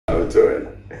doing.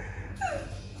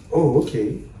 Oh,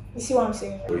 okay. You see what I'm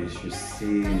saying? Oh, you should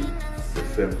see the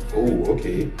film. Oh,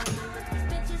 okay.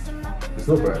 It's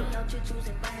not bad.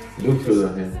 Look close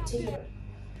on him. Take it.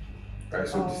 Alright,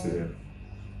 so this is him.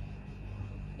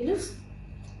 It looks.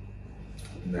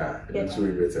 Nah, it looks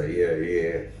way better.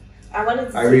 Yeah. I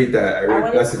wanted to. I read that. I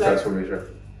read that's the like, transformation.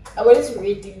 I wanted to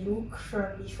read the look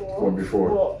from before. From before.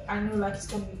 But I know like it's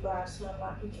gonna be bad, so I'm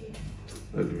like, okay.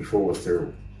 No, the before was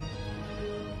terrible.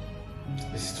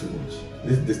 This is too much.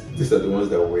 These are the ones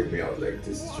that weighed me out. Like,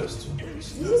 this is just too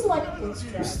much. This is like a test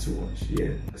trap. This is too much.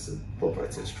 Yeah, it's a proper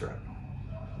test trap.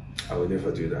 I would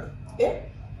never do that. Yeah.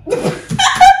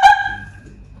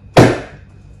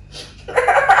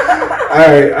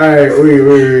 Alright,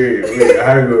 wait.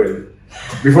 Hang on.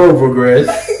 Before we progress,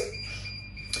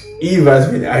 Eve has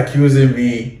been accusing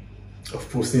me of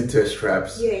posting test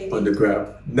traps on the gram.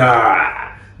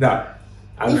 Nah.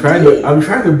 I'm trying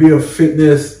to be a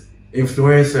fitness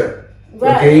influencer.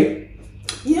 Right. Okay?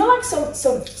 You know, like some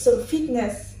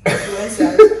fitness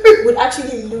influencers would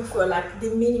actually look for like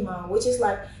the minimum, which is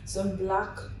like some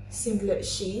black singlet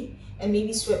sheet and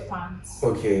maybe sweatpants.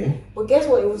 Okay. But guess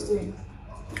what it was doing?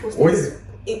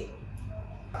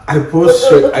 I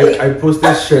posted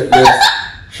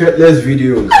shirtless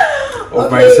videos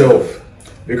of myself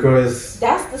because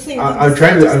that's the thing. I'm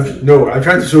trying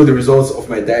to show the results of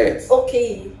my diet.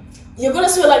 Okay, you're gonna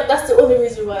feel like that's the only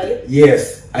reason why.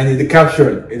 Yes, and in the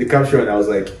caption, I was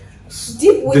like,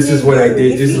 this is what I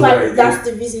did. This is what I did. That's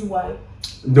the reason why.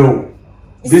 No.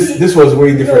 This was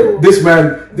way different. No. This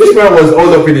man was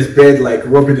all up in his bed, like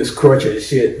rubbing his crotch and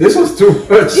shit. This was too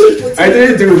much. I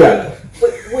didn't do that.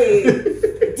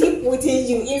 Wait. Deep within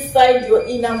you, inside your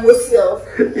innermost self.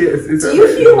 Yes. Do you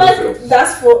feel like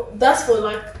that's for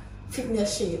like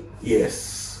fitness shit?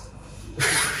 Yes.